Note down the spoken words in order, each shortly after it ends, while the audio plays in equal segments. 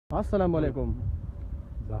Assalamu alaikum.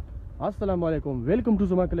 Assalamu alaikum. Welcome to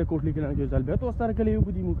Zama Kotli Kalan ke zal beto star Kaley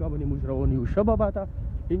budi muka bani mujrawani shaba bata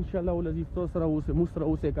inshallah ulazi tosra use musra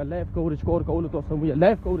use ka live coverage kor ka ulo to samu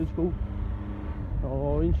live coverage ko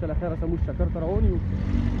او inshallah khair samu shakar tarawani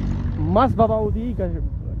mas baba udi ka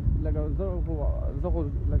laga zo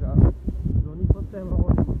laga zoni first time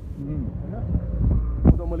rawani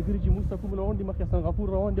do malgiri ji mustakum rawandi makya Singapore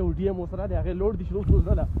rawandi او DM وسره د هغه لوډ دي شلو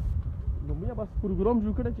زله نو مې بس پروګرام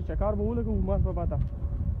جوړ کړی چې چکار به ولګو ماس په پاته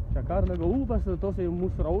چکار لګو بس تاسو مو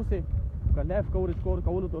سره اوسه که لایف کورج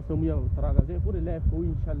کولو تاسو مې تر هغه ځای پورې لایف کوو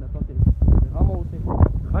ان شاء الله تاسو هم اوسه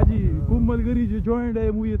حاجی کوم ملګری چې جوائنډ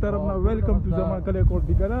یې مو یې طرف نه ویلکم ټو زما کلی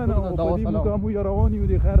کوټلی کلان او په دې موږ مو روان یو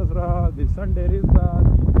د خیر سره د سنډے ریز دا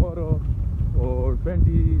اور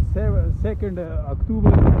 22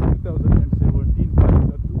 اکتوبر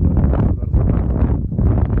 2017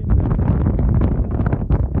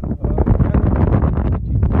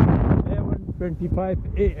 25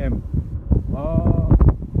 AM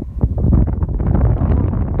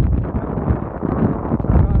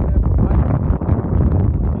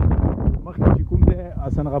مخکې چې کوم دی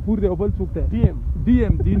سنغاپور دی او بل څوک دی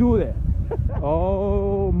DM دینو دی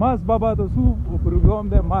او ماس بابا ته سو پروګرام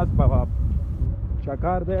دی ماس بابا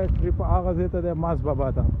چکار دی ټریپ هغه ځای ته دی ماس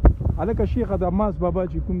بابا ته هلکه شیخه د ماس بابا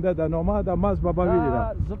چې کوم دی د نوما د ماس بابا ویلې ده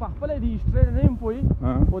زه په خپله د هسټرۍ نه یم پوهې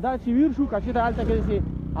خو دا چې ویر شو که چېرته هلته کې چې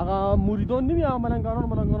هغه مریدان نه وي هغه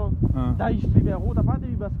ملنګانان دا هسټري به هغو ته پاتې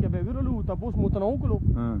وي بس که به ویرلو تپوس مو ورته نه وکړو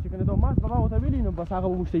چې که نه دا ماس بابا ورته ویلي نو بس هغه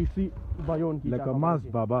به موږ ته هسټري بیان کړي لکه ماس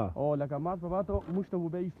بابا او لکه ماس بابا ته موږ ته به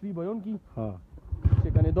بیا هسټري بیان کړي چې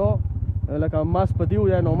که نه دا لکه ماس په دې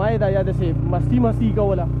یا نوما یې ده یا داسې مستي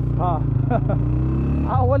کوله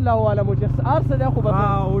والله عالم چې هر څه دی خو بس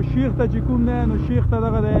او شیخ ته چې کوم دی نو شیخ ته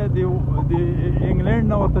دغه دی د انګلینډ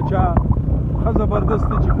نه ورته چا ښه زبردست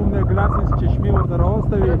چې کوم دی ګلاسز چشمې ورته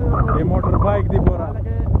راوستوي د موټر بایک دی پوره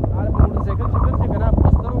موټرسایکل چې ګرځي که نه په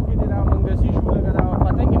سترګو کې دی دا منګسي شو لکه دا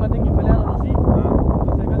پتنګې فلانه روسي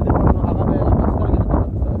موټرسایکل دی پوره نو هغه به لکه سترګې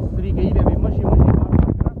ستري کوي دی مشي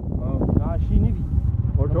دا شي نه وي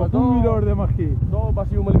او ټوپو ویلوړ دی مخکې دا بس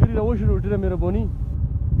یو ملګري راوشلو ډېره مهرباني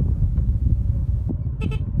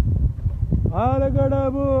हाल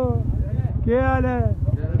गड़ाबू क्या हाल है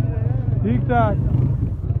ठीक ठाक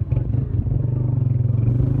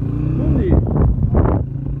सुन ली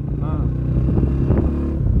हाँ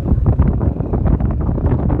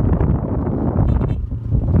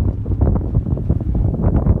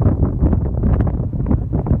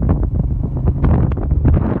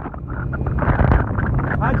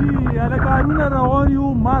हाजी अलकारूना रवानी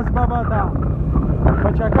हूँ मास बाबा था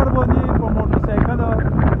पचकर बनी को मोटरसाइकिल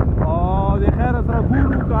د خیر سره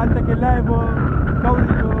ګورو که هلته کې لایو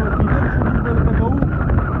کوریج کیدل شو موږ دلته کوو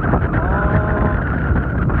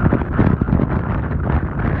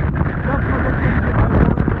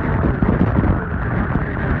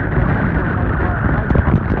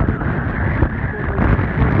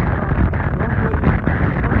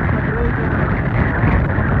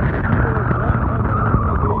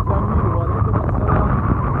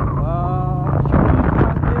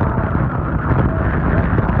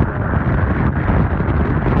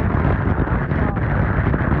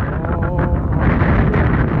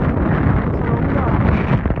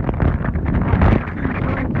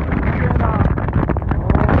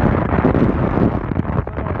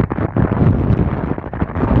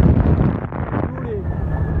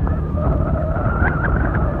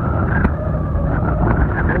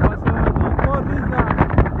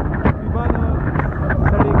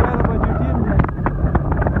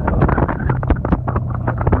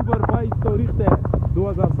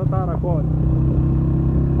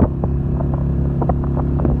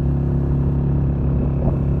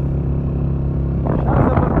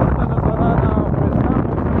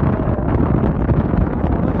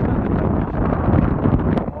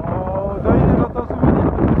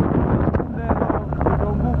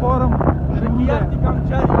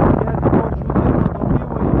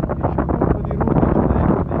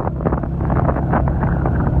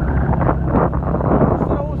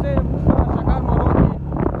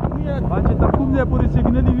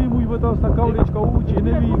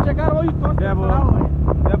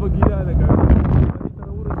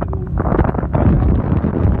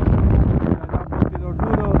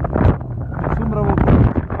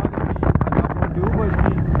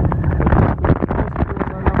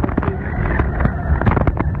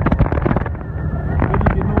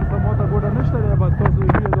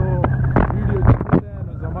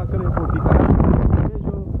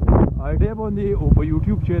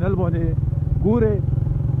چینل باندې ګوره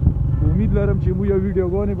امید لرم چې مو یو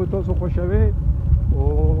ویډیوګانې به تاسو خوښوي او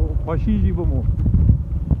خوښیږي به مو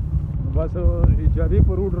بس ایجادي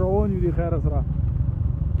په روډ روان یو د خیر سره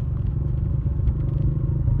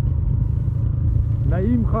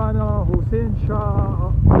نعیم خان حسین شاه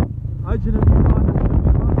اجنبی خان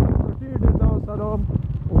ډېر ډېر سلام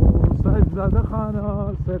او صاحبزاده خان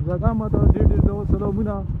صاحبزاده ماته ډېر ډېر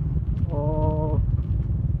سلامونه او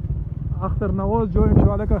اختر نواز جوین شو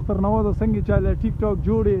هلکه اختر نواز څنګه چاله ټیک ټاک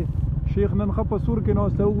جوړې شیخ نن ښه په سور کې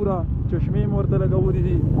ناسته وګوره چشمې مې ورته لګولې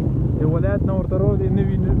دي د ولایت نه ورته راغلې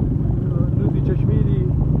نوي نوزي چشمې دي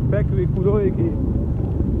بیک وي کولوی کې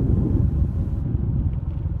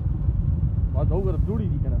ما ته وګوره دوړې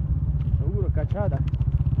دي که نه وګوره کچا ده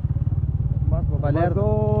مزو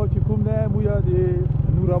چې کوم دی موږ د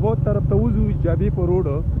نورآباد طرف ته وځو جابې په روډ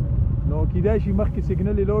نو کیدای شي مخکې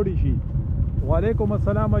سګنل یې لوړې شي وعلیکم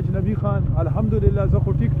السلام اجنبي خان الحمدلله زه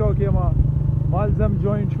خو ټیک ټاک یم مال زم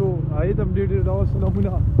جوین شو هغې ته هم ډېر ډېر دعا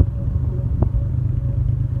سلامونه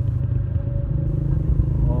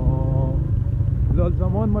لال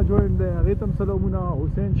زمان ما جوین دی هغې ته هم سلامونه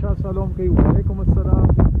حسین شاه سلام کوي وعلیکم السلام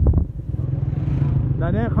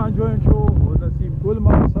ننه خان جوین شو نصیب ګل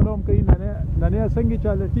ما سلام کوي ننه څنګه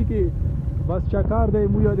چالتي کې بس چکار دی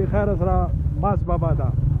موږ د خیر سره ماس بابا ته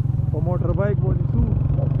په موټر بایک باندې څو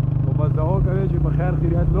او بس دعا کوي چې په خیر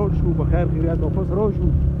خیریت لوړ شو په خیر خیریت واپس راشو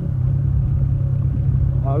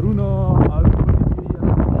هارون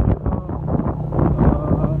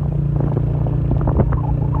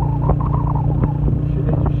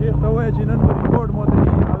شیخ ته وایي چې نن به ریکارډ ماته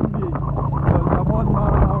هارون یې زمان ما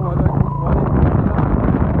وعلیکم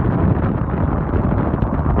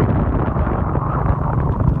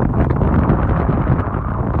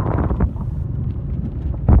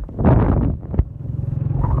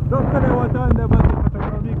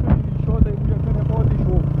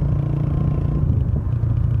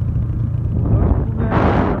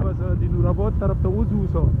طرف ته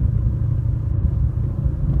وځو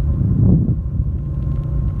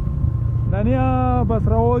ننیا بس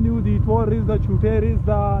روان یو د اتوار ریز ده چوټۍ ریز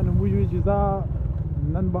ده نو موږ وایو چې ځه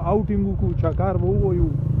نن به اوټینګ وکړو چکر به ووایو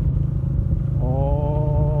او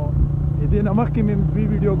د دې نه مخکې مې دوې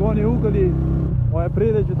ویډیوګانې وکړلې وایي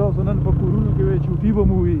پرېږدئ چې تاسو نن په کورونو کې وایي چوټي به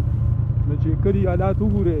مو وي نو چې کلي حالات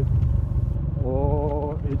وګورئ او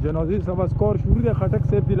جنازې سبا کار شروع دی خټک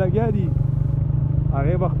صاحب دې لګیا دي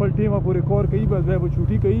هغې به خپل ټیمه پورې کار کوي بس بیا به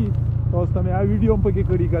چوټي کوي تاسو ته مې ویډیو هم پکې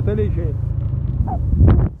کړي کتلی شئ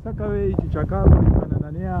څه کوئ چې چکر وړي که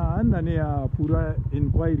نننیا پوره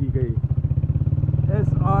انکوایري کوي ایس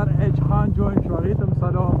آر ایچ خان جوین شو هغې ته هم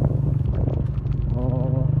سلام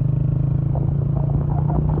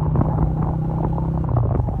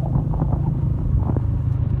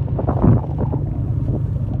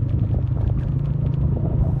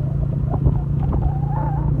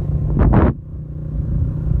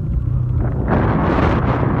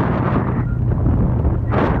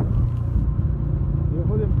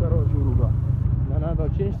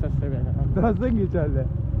دا څنګه چل دی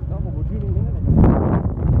دا خو به ټیونینګ نه دی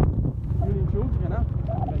ټیونینګ چې وکړي که نه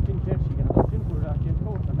لیکن چینج شي که نه چینج کړو دا چینج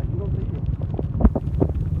کړو ورته لګي نو صحیح دی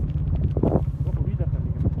دا خو وي درته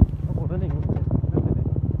لګي دا خو رننګ نه دی دا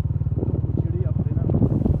خو چیړي افرینا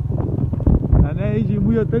نه یې چې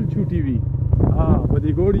موږ تل چوټي وي ها په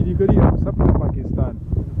دې ګوړې دي کړي هم سب پاکستان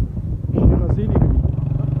شیخ اصیلی کوي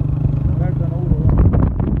بیک ته نه وروه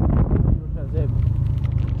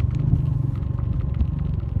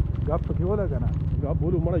ګپ پکې ولګه نه ګپ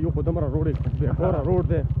بولو مړه یو خو دومره روډ بېخوره روډ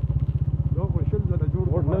دی یو خو شل ځله جوړ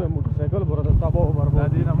روډ نه دی موټرسایکل به راته تباه و برباد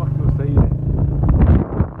د دې نه مخکې اوس صحیح دی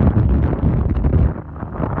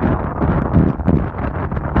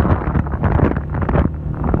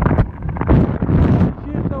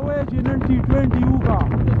شیخ ته وایه چې نن T20 وکړه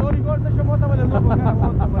دا ریکارډ نه شم وتولی نو په خیر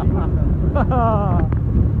وتم ریکارډ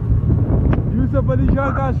یوسف علي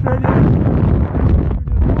شاه کا اسټرالیا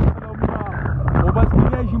بس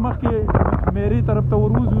کېدای شي مخکې میرې طرف ته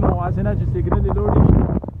وروځو نو هسې نه چې سګنل یې لوړې شي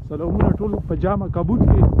سلامونه ټول په جامه کبوت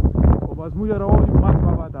کې او بس موږ روان یو ماس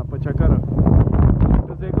بابا ته په چکره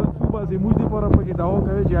د سایکل څو باسې موږ دپاره پکې دعوا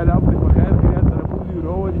کوي چې الله پرې په خیر خیریت سره بوځي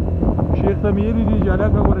راولي شیخ ته مې ویلي دي چې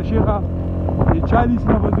هلکه ګوره شیخه 40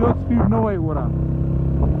 نه به زیات سپیډ نه وایي ګوره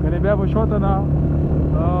کنې بیا به شاته نه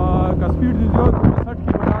که سپیډ دې زیات په 60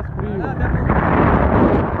 کې به لاس پرې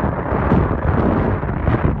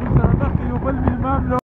موږ سره مخکې یو بل میلمه